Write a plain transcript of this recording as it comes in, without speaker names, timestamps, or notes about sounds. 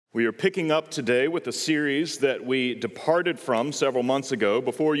We are picking up today with a series that we departed from several months ago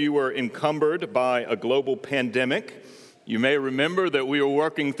before you were encumbered by a global pandemic. You may remember that we were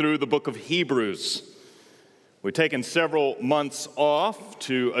working through the book of Hebrews. We've taken several months off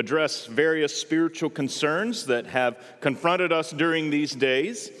to address various spiritual concerns that have confronted us during these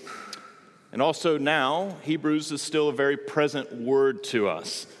days. And also now, Hebrews is still a very present word to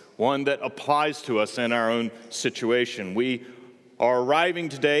us, one that applies to us in our own situation. We are arriving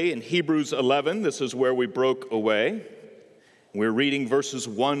today in Hebrews 11. This is where we broke away. We're reading verses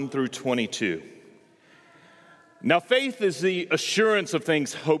 1 through 22. Now, faith is the assurance of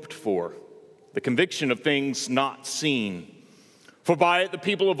things hoped for, the conviction of things not seen. For by it the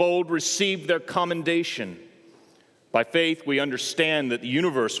people of old received their commendation. By faith we understand that the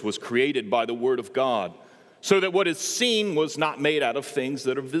universe was created by the word of God, so that what is seen was not made out of things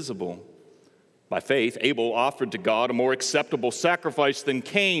that are visible. By faith, Abel offered to God a more acceptable sacrifice than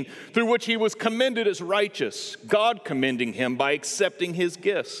Cain, through which he was commended as righteous, God commending him by accepting his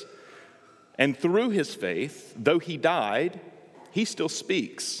gifts. And through his faith, though he died, he still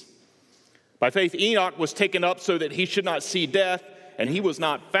speaks. By faith, Enoch was taken up so that he should not see death, and he was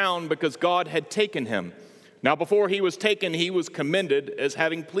not found because God had taken him. Now before he was taken, he was commended as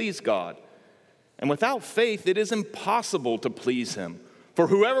having pleased God. And without faith, it is impossible to please him. For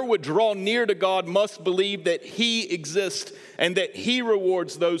whoever would draw near to God must believe that he exists and that he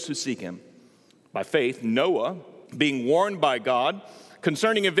rewards those who seek him. By faith, Noah, being warned by God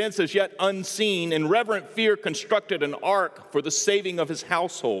concerning events as yet unseen, in reverent fear constructed an ark for the saving of his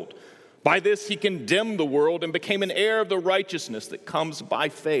household. By this he condemned the world and became an heir of the righteousness that comes by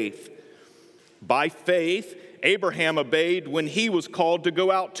faith. By faith, Abraham obeyed when he was called to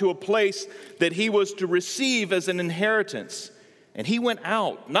go out to a place that he was to receive as an inheritance. And he went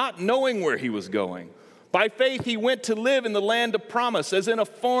out, not knowing where he was going. By faith, he went to live in the land of promise, as in a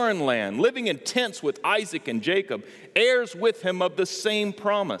foreign land, living in tents with Isaac and Jacob, heirs with him of the same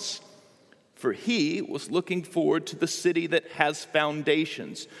promise. For he was looking forward to the city that has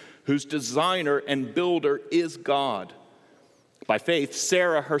foundations, whose designer and builder is God. By faith,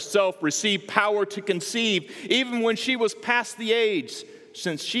 Sarah herself received power to conceive, even when she was past the age,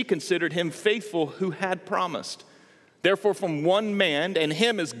 since she considered him faithful who had promised. Therefore, from one man, and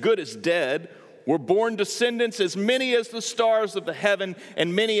him as good as dead, were born descendants as many as the stars of the heaven,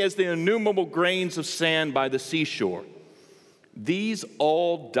 and many as the innumerable grains of sand by the seashore. These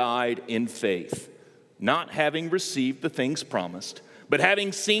all died in faith, not having received the things promised, but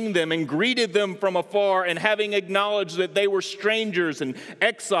having seen them and greeted them from afar, and having acknowledged that they were strangers and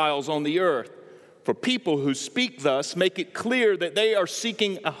exiles on the earth. For people who speak thus make it clear that they are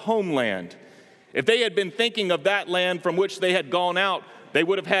seeking a homeland. If they had been thinking of that land from which they had gone out, they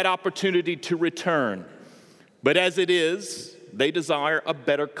would have had opportunity to return. But as it is, they desire a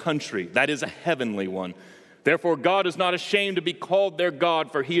better country, that is a heavenly one. Therefore, God is not ashamed to be called their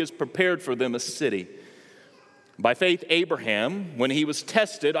God, for he has prepared for them a city. By faith, Abraham, when he was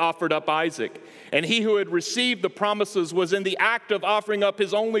tested, offered up Isaac. And he who had received the promises was in the act of offering up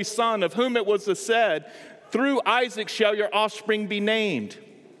his only son, of whom it was said, "Through Isaac shall your offspring be named."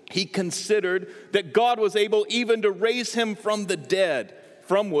 He considered that God was able even to raise him from the dead,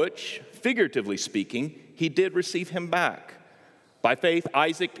 from which, figuratively speaking, he did receive him back. By faith,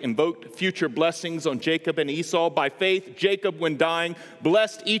 Isaac invoked future blessings on Jacob and Esau. By faith, Jacob, when dying,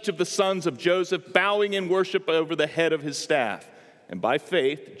 blessed each of the sons of Joseph, bowing in worship over the head of his staff. And by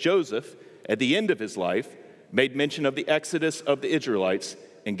faith, Joseph, at the end of his life, made mention of the exodus of the Israelites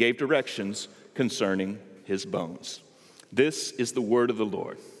and gave directions concerning his bones. This is the word of the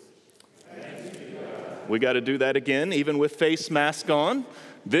Lord. We got to do that again, even with face mask on.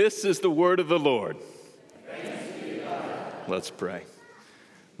 This is the word of the Lord. Let's pray.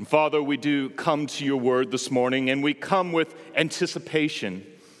 And Father, we do come to your word this morning, and we come with anticipation,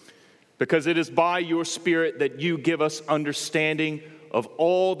 because it is by your Spirit that you give us understanding of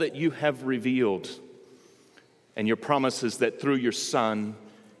all that you have revealed. And your promise is that through your Son,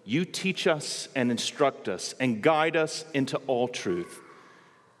 you teach us and instruct us and guide us into all truth.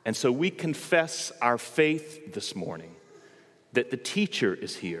 And so we confess our faith this morning, that the teacher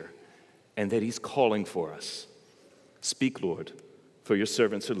is here and that he's calling for us. Speak, Lord, for your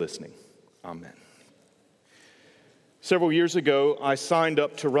servants are listening. Amen. Several years ago, I signed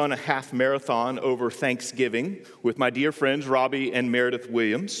up to run a half marathon over Thanksgiving with my dear friends Robbie and Meredith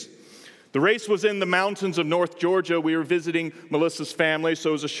Williams. The race was in the mountains of North Georgia. We were visiting Melissa's family, so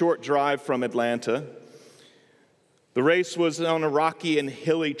it was a short drive from Atlanta. The race was on a rocky and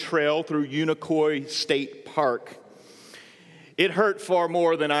hilly trail through Unicoi State Park. It hurt far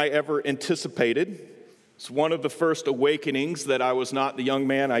more than I ever anticipated. It's one of the first awakenings that I was not the young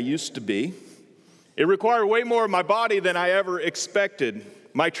man I used to be. It required way more of my body than I ever expected.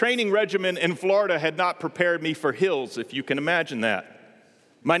 My training regimen in Florida had not prepared me for hills, if you can imagine that.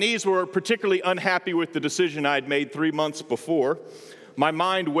 My knees were particularly unhappy with the decision I had made 3 months before. My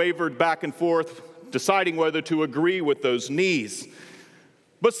mind wavered back and forth, deciding whether to agree with those knees.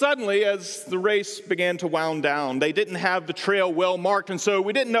 But suddenly, as the race began to wound down, they didn't have the trail well marked, and so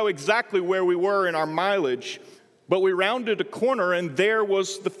we didn't know exactly where we were in our mileage. But we rounded a corner, and there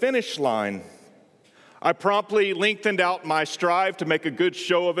was the finish line. I promptly lengthened out my stride to make a good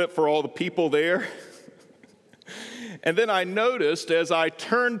show of it for all the people there. And then I noticed as I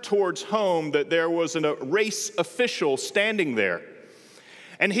turned towards home that there was a race official standing there.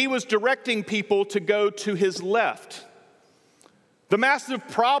 And he was directing people to go to his left. The massive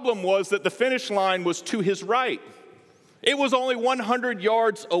problem was that the finish line was to his right. It was only 100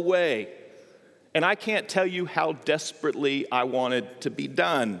 yards away. And I can't tell you how desperately I wanted to be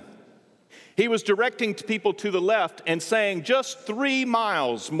done. He was directing people to the left and saying, just 3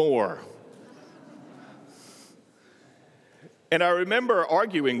 miles more. And I remember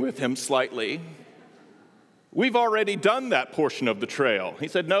arguing with him slightly. We've already done that portion of the trail. He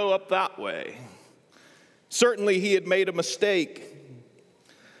said, no, up that way. Certainly he had made a mistake.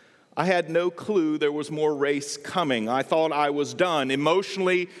 I had no clue there was more race coming. I thought I was done.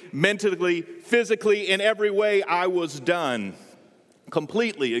 Emotionally, mentally, physically, in every way, I was done.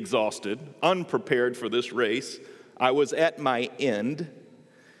 Completely exhausted, unprepared for this race. I was at my end,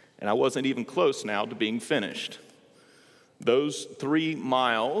 and I wasn't even close now to being finished. Those 3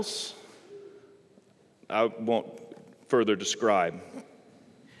 miles, I won't further describe.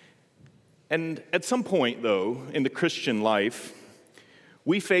 And at some point, though, in the Christian life,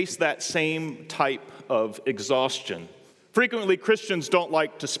 we face that same type of exhaustion. Frequently, Christians don't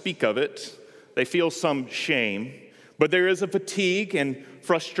like to speak of it. They feel some shame. But there is a fatigue and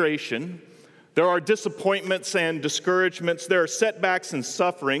frustration. There are disappointments and discouragements. There are setbacks and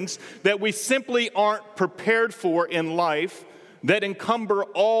sufferings that we simply aren't prepared for in life that encumber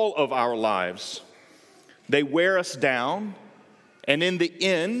all of our lives. They wear us down, and in the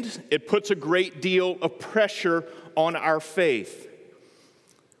end, it puts a great deal of pressure on our faith.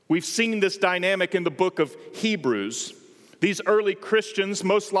 We've seen this dynamic in the book of Hebrews. These early Christians,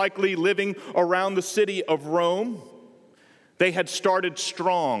 most likely living around the city of Rome, they had started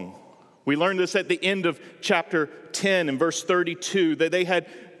strong. We learned this at the end of chapter 10 and verse 32, that they had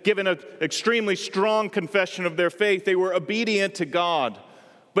given an extremely strong confession of their faith. They were obedient to God.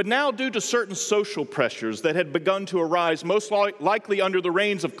 But now, due to certain social pressures that had begun to arise, most likely under the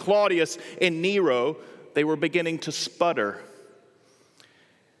reigns of Claudius and Nero, they were beginning to sputter.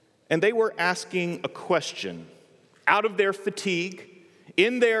 And they were asking a question. Out of their fatigue,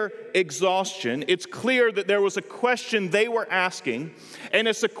 in their exhaustion, it's clear that there was a question they were asking, and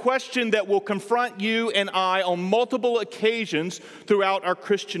it's a question that will confront you and I on multiple occasions throughout our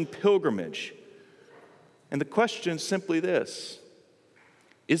Christian pilgrimage. And the question is simply this: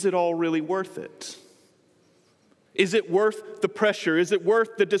 is it all really worth it? Is it worth the pressure? Is it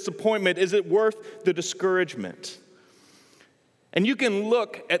worth the disappointment? Is it worth the discouragement? And you can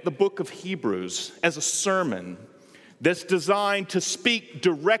look at the book of Hebrews as a sermon that's designed to speak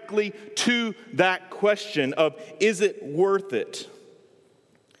directly to that question of, is it worth it?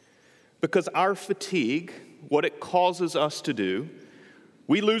 Because our fatigue, what it causes us to do,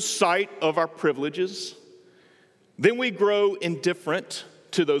 we lose sight of our privileges, then we grow indifferent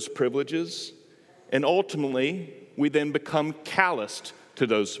to those privileges, and ultimately, we then become calloused to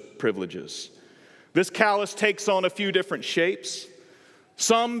those privileges. This callous takes on a few different shapes.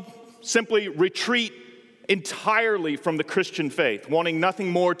 Some simply retreat entirely from the Christian faith, wanting nothing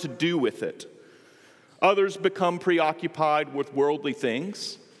more to do with it. Others become preoccupied with worldly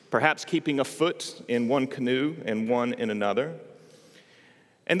things, perhaps keeping a foot in one canoe and one in another.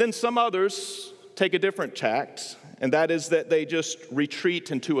 And then some others take a different tact, and that is that they just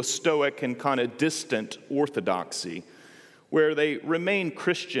retreat into a stoic and kind of distant orthodoxy, where they remain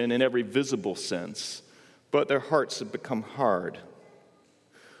Christian in every visible sense, but their hearts have become hard.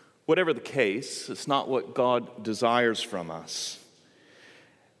 Whatever the case, it's not what God desires from us.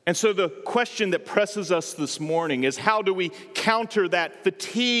 And so the question that presses us this morning is, how do we counter that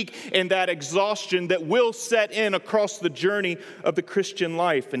fatigue and that exhaustion that will set in across the journey of the Christian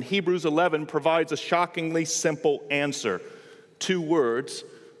life? And Hebrews 11 provides a shockingly simple answer. 2 words: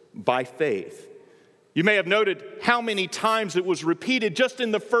 by faith. You may have noted how many times it was repeated just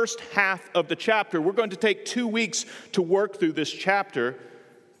in the first half of the chapter. We're going to take 2 weeks to work through this chapter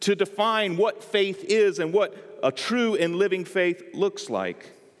to define what faith is and what a true and living faith looks like.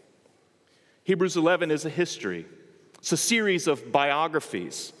 Hebrews 11 is a history. It's a series of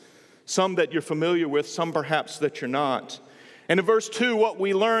biographies, some that you're familiar with, some perhaps that you're not. And in verse 2, what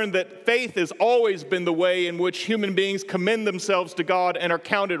we learn that faith has always been the way in which human beings commend themselves to God and are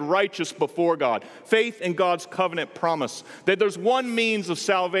counted righteous before God. Faith in God's covenant promise that there's one means of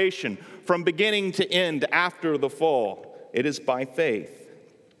salvation from beginning to end after the fall. It is by faith.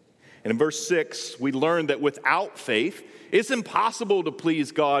 And in verse 6, we learn that without faith, it's impossible to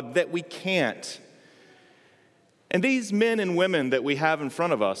please God, that we can't. And these men and women that we have in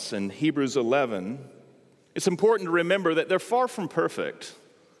front of us in Hebrews 11, it's important to remember that they're far from perfect.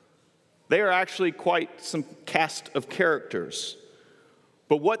 They are actually quite some cast of characters.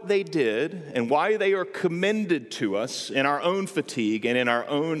 But what they did and why they are commended to us in our own fatigue and in our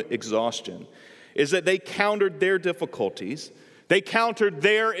own exhaustion is that they countered their difficulties, they countered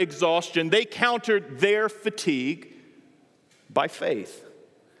their exhaustion, they countered their fatigue by faith.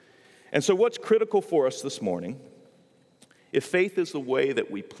 And so what's critical for us this morning, if faith is the way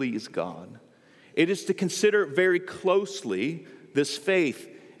that we please God, it is to consider very closely this faith.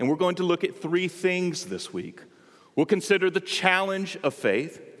 And we're going to look at three things this week. We'll consider the challenge of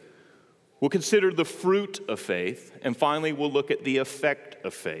faith. We'll consider the fruit of faith. And finally, we'll look at the effect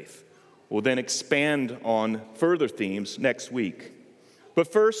of faith. We'll then expand on further themes next week.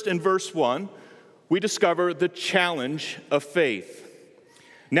 But first, in verse 1, we discover the challenge of faith.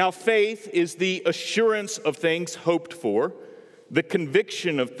 Now, faith is the assurance of things hoped for, the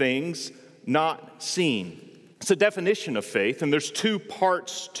conviction of things not seen. It's a definition of faith, and there's two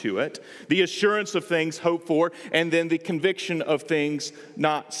parts to it: the assurance of things hoped for, and then the conviction of things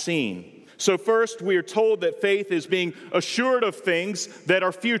not seen. So first, we are told that faith is being assured of things that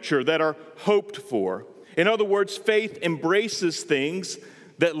are future, that are hoped for. In other words, faith embraces things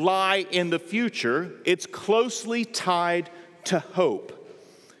that lie in the future. It's closely tied to hope.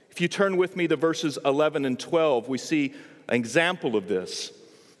 If you turn with me to verses 11 and 12, we see an example of this.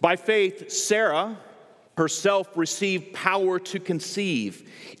 By faith, Sarah herself received power to conceive,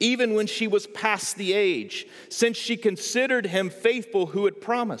 even when she was past the age, since she considered him faithful who had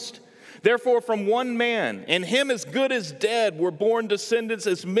promised. Therefore, from one man, and him as good as dead, were born descendants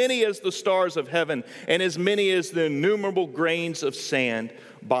as many as the stars of heaven, and as many as the innumerable grains of sand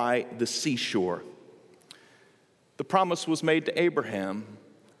by the seashore. The promise was made to Abraham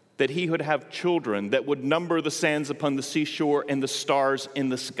that he would have children that would number the sands upon the seashore and the stars in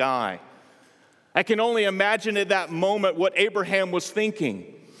the sky. I can only imagine at that moment what Abraham was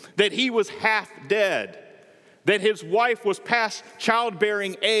thinking, that he was half dead, that his wife was past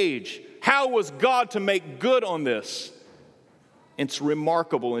childbearing age. How was God to make good on this? It's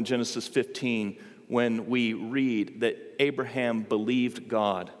remarkable in Genesis 15 when we read that Abraham believed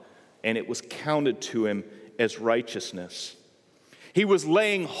God and it was counted to him as righteousness. He was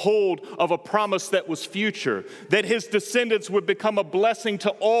laying hold of a promise that was future, that his descendants would become a blessing to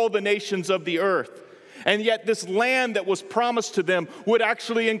all the nations of the earth. And yet this land that was promised to them would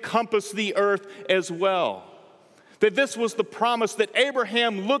actually encompass the earth as well. That this was the promise that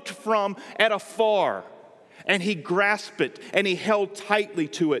Abraham looked from at afar, and he grasped it, and he held tightly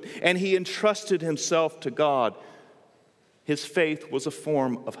to it, and he entrusted himself to God. His faith was a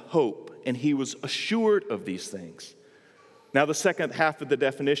form of hope, and he was assured of these things. Now, the second half of the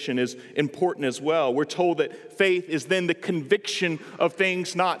definition is important as well. We're told that faith is then the conviction of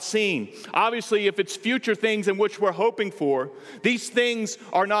things not seen. Obviously, if it's future things in which we're hoping for, these things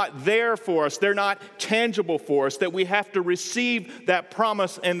are not there for us. They're not tangible for us, that we have to receive that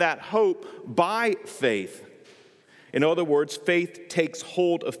promise and that hope by faith. In other words, faith takes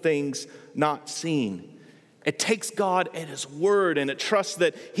hold of things not seen. It takes God at His word, and it trusts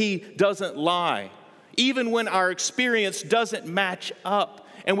that He doesn't lie. Even when our experience doesn't match up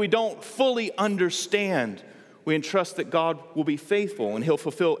and we don't fully understand, we entrust that God will be faithful and He'll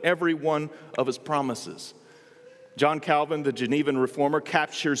fulfill every one of His promises. John Calvin, the Genevan reformer,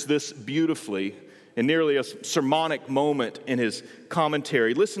 captures this beautifully in nearly a sermonic moment in his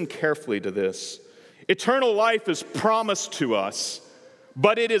commentary. Listen carefully to this. Eternal life is promised to us,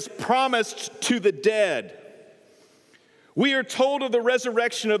 but it is promised to the dead. We are told of the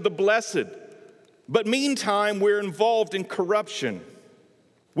resurrection of the blessed, but meantime, we're involved in corruption.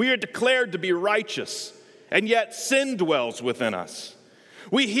 We are declared to be righteous, and yet sin dwells within us.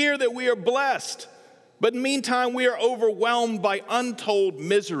 We hear that we are blessed, but meantime, we are overwhelmed by untold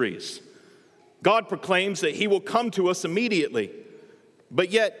miseries. God proclaims that He will come to us immediately,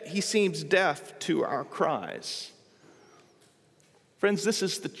 but yet He seems deaf to our cries. Friends, this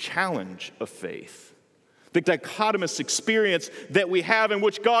is the challenge of faith. The dichotomous experience that we have in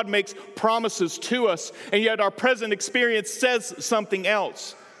which God makes promises to us, and yet our present experience says something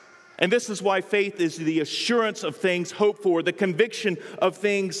else. And this is why faith is the assurance of things hoped for, the conviction of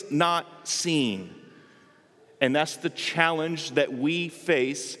things not seen. And that's the challenge that we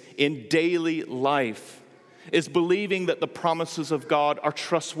face in daily life, is believing that the promises of God are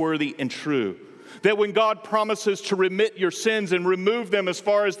trustworthy and true. That when God promises to remit your sins and remove them as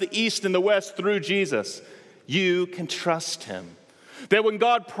far as the east and the west through Jesus, you can trust him. That when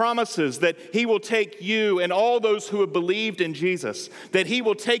God promises that he will take you and all those who have believed in Jesus, that he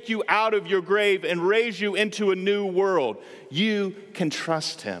will take you out of your grave and raise you into a new world, you can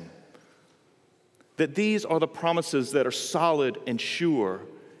trust him. That these are the promises that are solid and sure.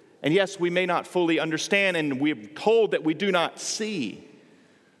 And yes, we may not fully understand, and we're told that we do not see.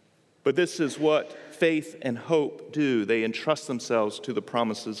 But this is what faith and hope do. They entrust themselves to the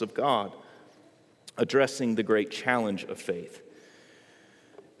promises of God, addressing the great challenge of faith.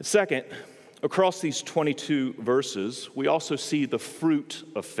 Second, across these 22 verses, we also see the fruit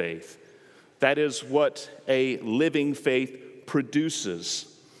of faith. That is what a living faith produces.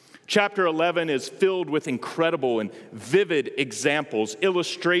 Chapter 11 is filled with incredible and vivid examples,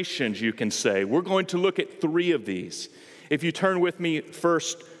 illustrations, you can say. We're going to look at 3 of these. If you turn with me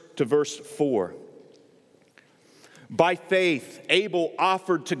first to verse 4. By faith, Abel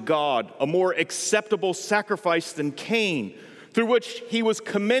offered to God a more acceptable sacrifice than Cain, through which he was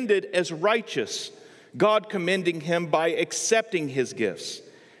commended as righteous, God commending him by accepting his gifts.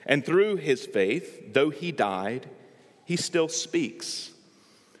 And through his faith, though he died, he still speaks.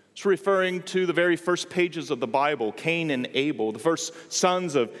 It's referring to the very first pages of the Bible, Cain and Abel, the first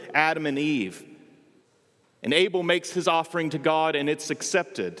sons of Adam and Eve. And Abel makes his offering to God, and it's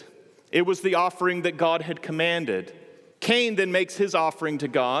accepted. It was the offering that God had commanded. Cain then makes his offering to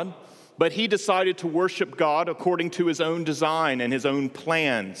God, but he decided to worship God according to his own design and his own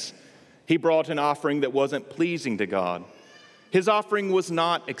plans. He brought an offering that wasn't pleasing to God. His offering was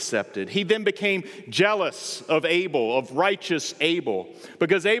not accepted. He then became jealous of Abel, of righteous Abel,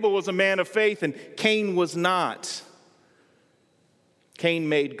 because Abel was a man of faith and Cain was not. Cain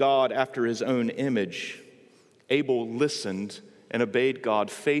made God after his own image. Abel listened and obeyed God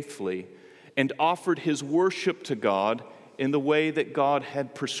faithfully and offered his worship to God in the way that God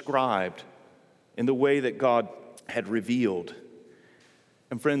had prescribed, in the way that God had revealed.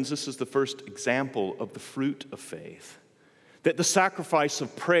 And friends, this is the first example of the fruit of faith. That the sacrifice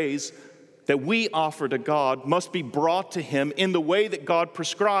of praise that we offer to God must be brought to him in the way that God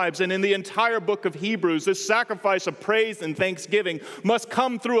prescribes. And in the entire book of Hebrews, this sacrifice of praise and thanksgiving must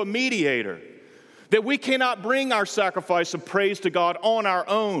come through a mediator. That we cannot bring our sacrifice of praise to God on our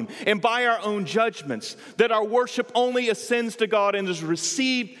own and by our own judgments. That our worship only ascends to God and is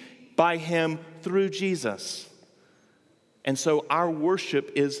received by him through Jesus. And so our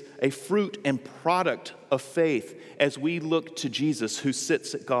worship is a fruit and product of faith as we look to Jesus who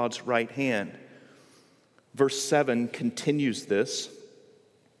sits at God's right hand. Verse 7 continues this.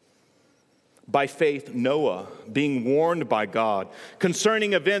 By faith, Noah, being warned by God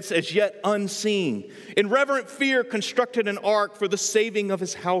concerning events as yet unseen, in reverent fear constructed an ark for the saving of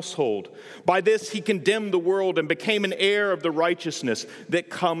his household. By this he condemned the world and became an heir of the righteousness that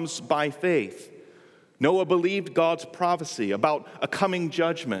comes by faith. Noah believed God's prophecy about a coming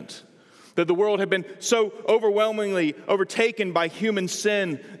judgment, that the world had been so overwhelmingly overtaken by human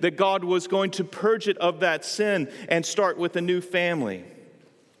sin that God was going to purge it of that sin and start with a new family.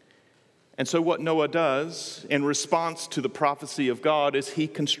 And so what Noah does in response to the prophecy of God is he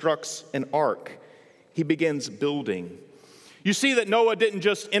constructs an ark. He begins building. You see that Noah didn't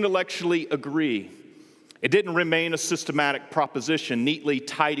just intellectually agree. It didn't remain a systematic proposition neatly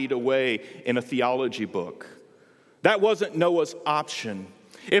tidied away in a theology book. That wasn't Noah's option.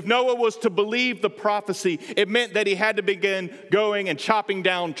 If Noah was to believe the prophecy, it meant that he had to begin going and chopping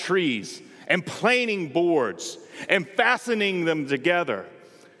down trees and planing boards and fastening them together,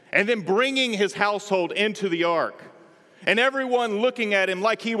 and then bringing his household into the ark, and everyone looking at him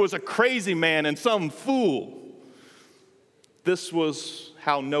like he was a crazy man and some fool. This was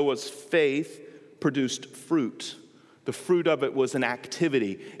how Noah's faith produced fruit. The fruit of it was an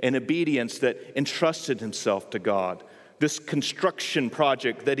activity, an obedience that entrusted himself to God. This construction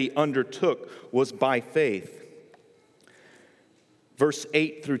project that he undertook was by faith. Verse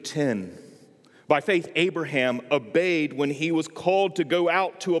 8 through 10. By faith, Abraham obeyed when he was called to go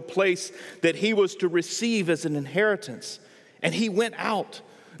out to a place that he was to receive as an inheritance. And he went out,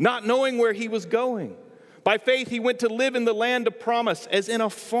 not knowing where he was going. By faith, he went to live in the land of promise, as in a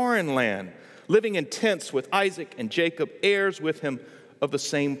foreign land, living in tents with Isaac and Jacob, heirs with him of the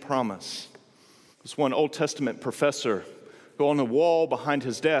same promise. This one Old Testament professor who on the wall behind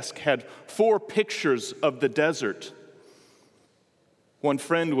his desk had 4 pictures of the desert. One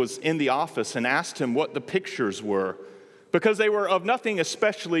friend was in the office and asked him what the pictures were because they were of nothing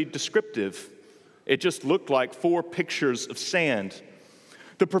especially descriptive. It just looked like 4 pictures of sand.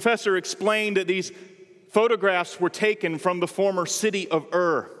 The professor explained that these photographs were taken from the former city of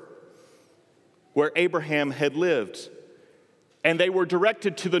Ur, where Abraham had lived. And they were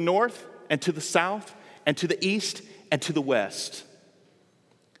directed to the north and to the south and to the east and to the west.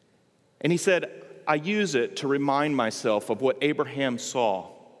 And he said, I use it to remind myself of what Abraham saw.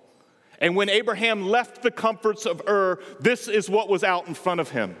 And when Abraham left the comforts of Ur, this is what was out in front of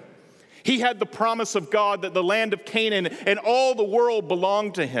him. He had the promise of God that the land of Canaan and all the world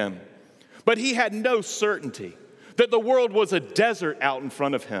belonged to him. But he had no certainty that the world was a desert out in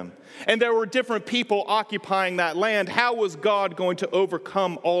front of him. And there were different people occupying that land. How was God going to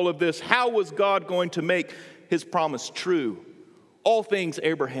overcome all of this? How was God going to make his promise true? All things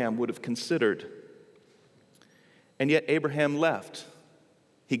Abraham would have considered. And yet Abraham left.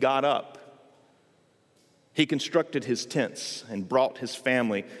 He got up. He constructed his tents and brought his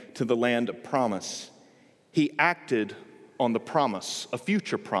family to the land of promise. He acted on the promise, a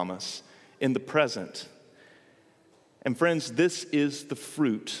future promise, in the present. And friends, this is the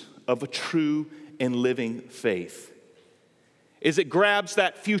fruit of a true and living faith. Is it grabs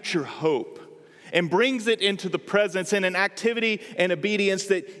that future hope and brings it into the presence in an activity and obedience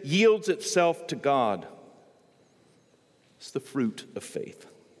that yields itself to God. It's the fruit of faith.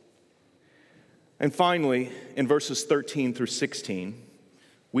 And finally, in verses 13 through 16,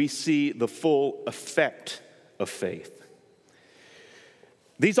 we see the full effect of faith.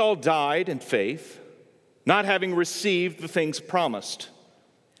 These all died in faith, not having received the things promised,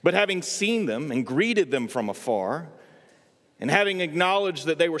 but having seen them and greeted them from afar, and having acknowledged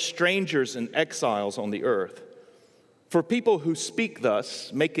that they were strangers and exiles on the earth. For people who speak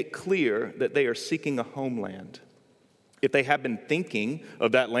thus make it clear that they are seeking a homeland. If they had been thinking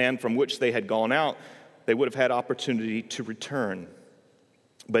of that land from which they had gone out, they would have had opportunity to return.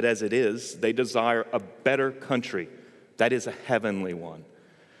 But as it is, they desire a better country, that is a heavenly one.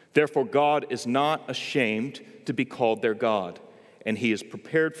 Therefore, God is not ashamed to be called their God, and he has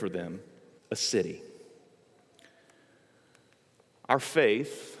prepared for them a city. Our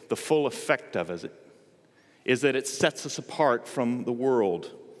faith, the full effect of it, is that it sets us apart from the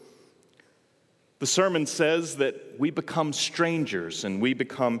world. The sermon says that we become strangers and we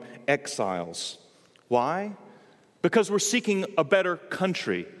become exiles. Why? Because we're seeking a better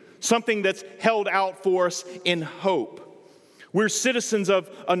country, something that's held out for us in hope. We're citizens of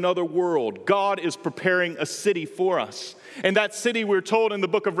another world. God is preparing a city for us. And that city, we're told in the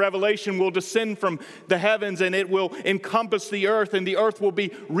book of Revelation, will descend from the heavens and it will encompass the earth, and the earth will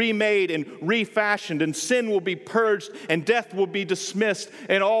be remade and refashioned, and sin will be purged, and death will be dismissed,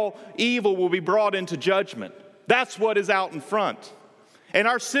 and all evil will be brought into judgment. That's what is out in front. And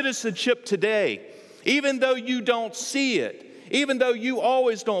our citizenship today, even though you don't see it, even though you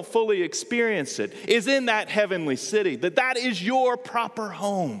always don't fully experience it, is in that heavenly city, that is your proper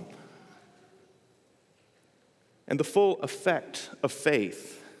home. And the full effect of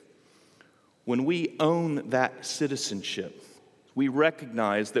faith, when we own that citizenship, we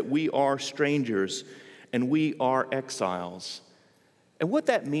recognize that we are strangers and we are exiles. And what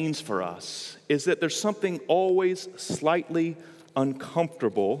that means for us is that there's something always slightly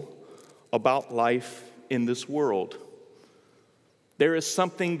uncomfortable about life in this world. There is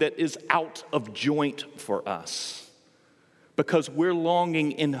something that is out of joint for us because we're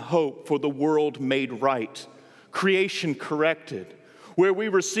longing in hope for the world made right, creation corrected, where we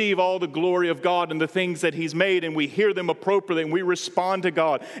receive all the glory of God and the things that he's made, and we hear them appropriately, and we respond to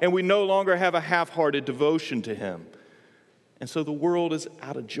God, and we no longer have a half-hearted devotion to him. And so the world is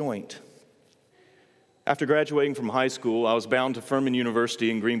out of joint. After graduating from high school, I was bound to Furman University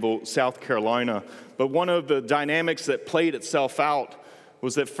in Greenville, South Carolina. But one of the dynamics that played itself out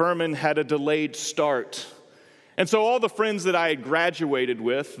was that Furman had a delayed start. And so all the friends that I had graduated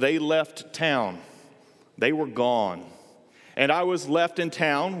with, they left town. They were gone. And I was left in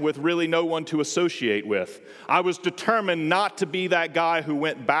town with really no one to associate with. I was determined not to be that guy who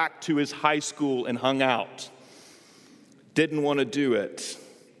went back to his high school and hung out. Didn't want to do it.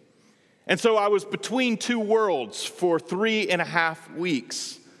 And so I was between two worlds for 3.5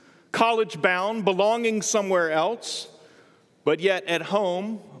 weeks, college-bound, belonging somewhere else, but yet at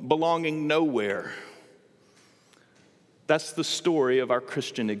home, belonging nowhere. That's the story of our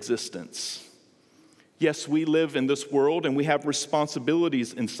Christian existence. Yes, we live in this world and we have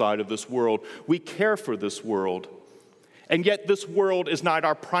responsibilities inside of this world. We care for this world. And yet this world is not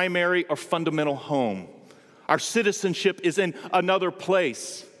our primary or fundamental home. Our citizenship is in another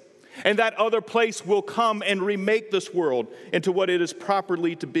place. And that other place will come and remake this world into what it is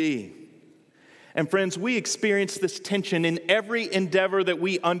properly to be. And friends, we experience this tension in every endeavor that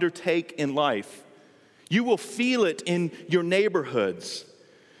we undertake in life. You will feel it in your neighborhoods.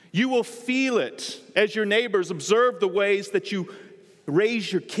 You will feel it as your neighbors observe the ways that you raise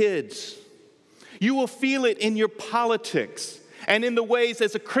your kids. You will feel it in your politics and in the ways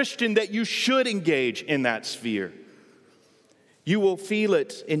as a Christian that you should engage in that sphere. You will feel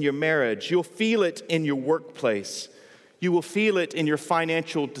it in your marriage. You'll feel it in your workplace. You will feel it in your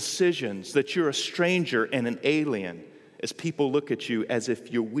financial decisions, that you're a stranger and an alien as people look at you as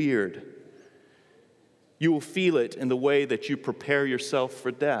if you're weird. You will feel it in the way that you prepare yourself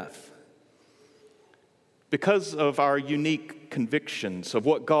for death. Because of our unique convictions of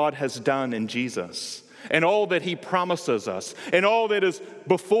what God has done in Jesus and all that He promises us and all that is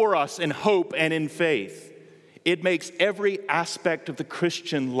before us in hope and in faith, it makes every aspect of the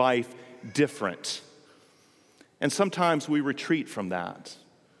Christian life different. And sometimes we retreat from that,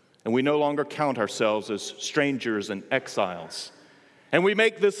 and we no longer count ourselves as strangers and exiles. And we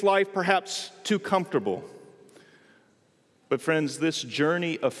make this life perhaps too comfortable. But friends, this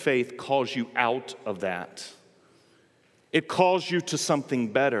journey of faith calls you out of that. It calls you to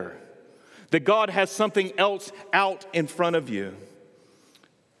something better. That God has something else out in front of you.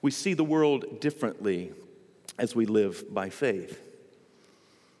 We see the world differently as we live by faith.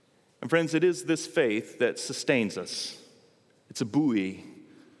 And friends, it is this faith that sustains us. It's a buoy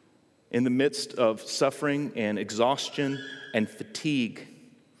in the midst of suffering and exhaustion and fatigue.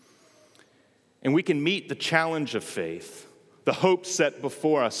 And we can meet the challenge of faith, the hope set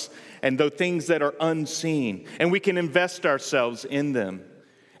before us, and the things that are unseen. And we can invest ourselves in them.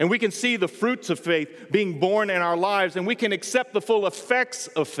 And we can see the fruits of faith being born in our lives, and we can accept the full effects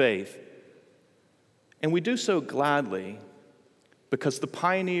of faith. And we do so gladly because the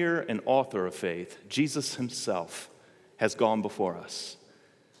pioneer and author of faith, Jesus Himself, has gone before us.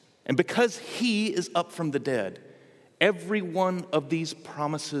 And because He is up from the dead, every one of these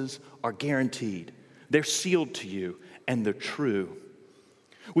promises are guaranteed. They're sealed to you, and they're true.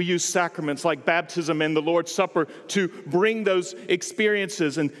 We use sacraments like baptism and the Lord's Supper to bring those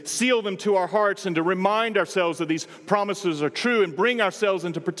experiences and seal them to our hearts and to remind ourselves that these promises are true and bring ourselves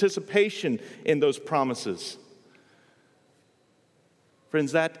into participation in those promises.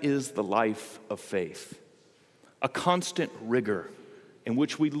 Friends, that is the life of faith, a constant rigor in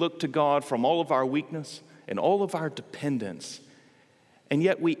which we look to God from all of our weakness and all of our dependence, and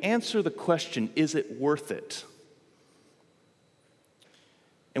yet we answer the question, is it worth it?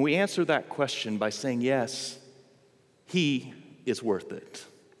 And we answer that question by saying, yes, He is worth it.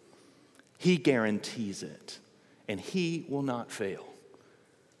 He guarantees it, and He will not fail.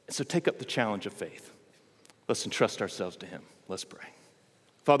 And so take up the challenge of faith. Let's entrust ourselves to Him. Let's pray.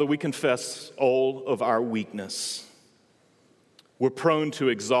 Father, we confess all of our weakness. We're prone to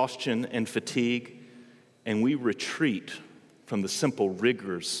exhaustion and fatigue, and we retreat from the simple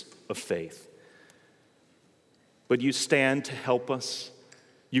rigors of faith. But you stand to help us.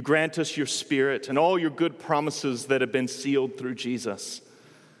 You grant us your Spirit and all your good promises that have been sealed through Jesus.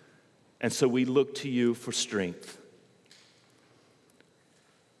 And so we look to you for strength.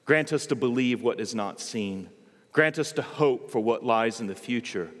 Grant us to believe what is not seen. Grant us to hope for what lies in the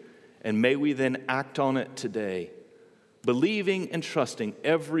future. And may we then act on it today, believing and trusting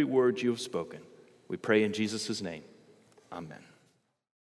every word you have spoken. We pray in Jesus' name. Amen.